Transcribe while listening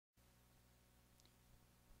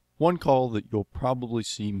One call that you'll probably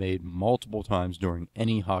see made multiple times during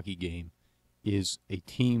any hockey game is a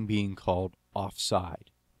team being called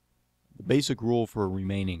offside. The basic rule for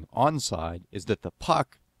remaining onside is that the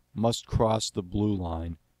puck must cross the blue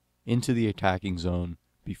line into the attacking zone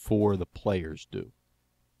before the players do.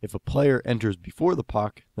 If a player enters before the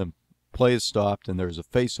puck, then play is stopped and there's a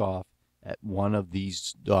face-off at one of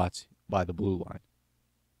these dots by the blue line.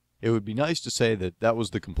 It would be nice to say that that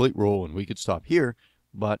was the complete rule and we could stop here,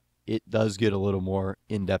 but it does get a little more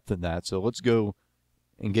in-depth than that. So let's go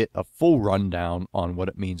and get a full rundown on what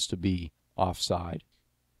it means to be offside.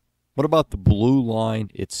 What about the blue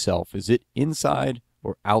line itself? Is it inside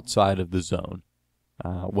or outside of the zone?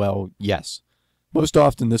 Well, yes. Most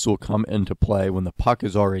often this will come into play when the puck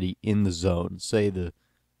is already in the zone. Say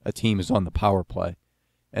a team is on the power play,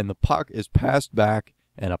 and the puck is passed back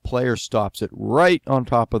and a player stops it right on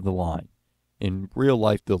top of the line. In real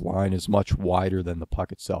life, the line is much wider than the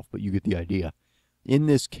puck itself, but you get the idea. In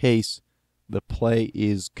this case, the play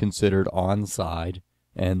is considered onside,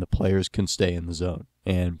 and the players can stay in the zone,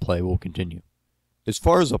 and play will continue. As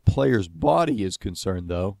far as a player's body is concerned,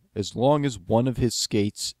 though, as long as one of his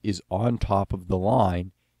skates is on top of the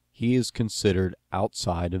line, he is considered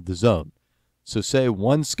outside of the zone. So say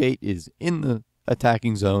one skate is in the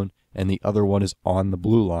attacking zone, and the other one is on the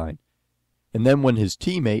blue line. And then when his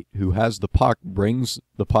teammate who has the puck brings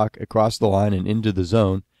the puck across the line and into the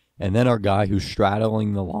zone, and then our guy who's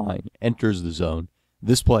straddling the line enters the zone,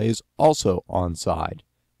 this play is also onside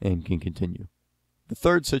and can continue. The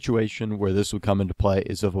third situation where this would come into play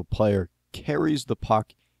is if a player carries the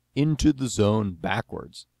puck into the zone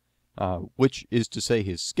backwards, which is to say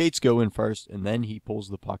his skates go in first and then he pulls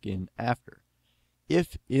the puck in after.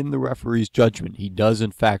 If in the referee's judgment he does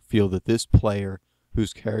in fact feel that this player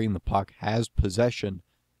who's carrying the puck has possession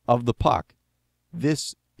of the puck,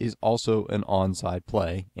 this is also an onside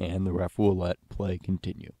play, and the ref will let play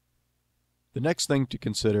continue. The next thing to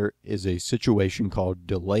consider is a situation called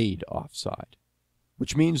delayed offside,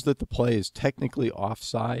 which means that the play is technically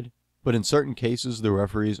offside, but in certain cases the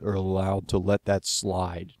referees are allowed to let that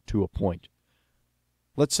slide to a point.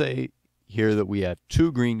 Let's say here that we have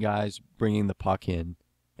two green guys bringing the puck in,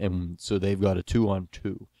 and so they've got a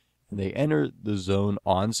 2-on-2. And they enter the zone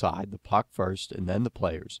onside, the puck first and then the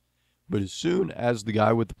players. But as soon as the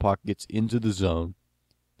guy with the puck gets into the zone,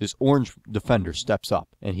 this orange defender steps up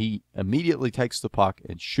and he immediately takes the puck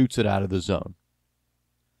and shoots it out of the zone.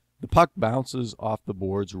 The puck bounces off the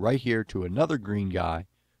boards right here to another green guy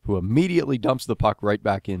who immediately dumps the puck right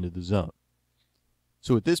back into the zone.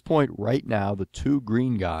 So at this point right now, the two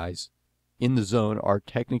green guys in the zone are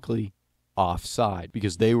technically offside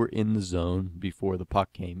because they were in the zone before the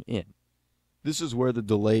puck came in. This is where the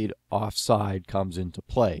delayed offside comes into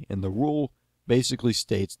play, and the rule basically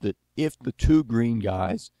states that if the two green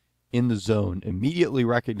guys in the zone immediately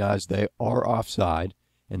recognize they are offside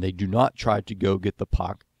and they do not try to go get the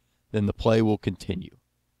puck, then the play will continue.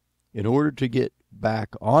 In order to get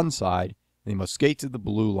back onside, they must skate to the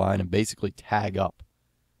blue line and basically tag up.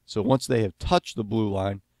 So once they have touched the blue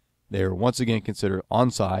line, they are once again considered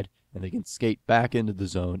onside, and they can skate back into the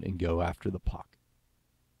zone and go after the puck.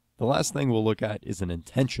 The last thing we'll look at is an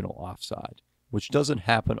intentional offside, which doesn't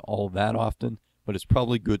happen all that often, but it's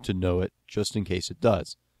probably good to know it just in case it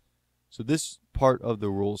does. So this part of the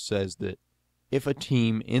rule says that if a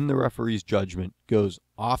team in the referee's judgment goes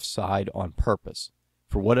offside on purpose,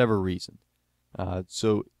 for whatever reason,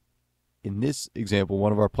 so in this example,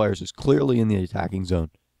 one of our players is clearly in the attacking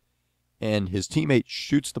zone, and his teammate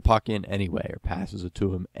shoots the puck in anyway or passes it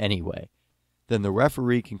to him anyway, then the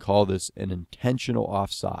referee can call this an intentional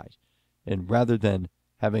offside. And rather than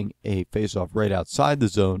having a faceoff right outside the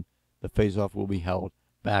zone, the faceoff will be held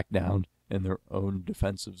back down in their own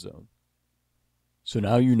defensive zone. So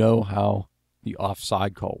now you know how the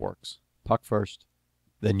offside call works. Puck first,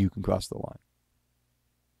 then you can cross the line.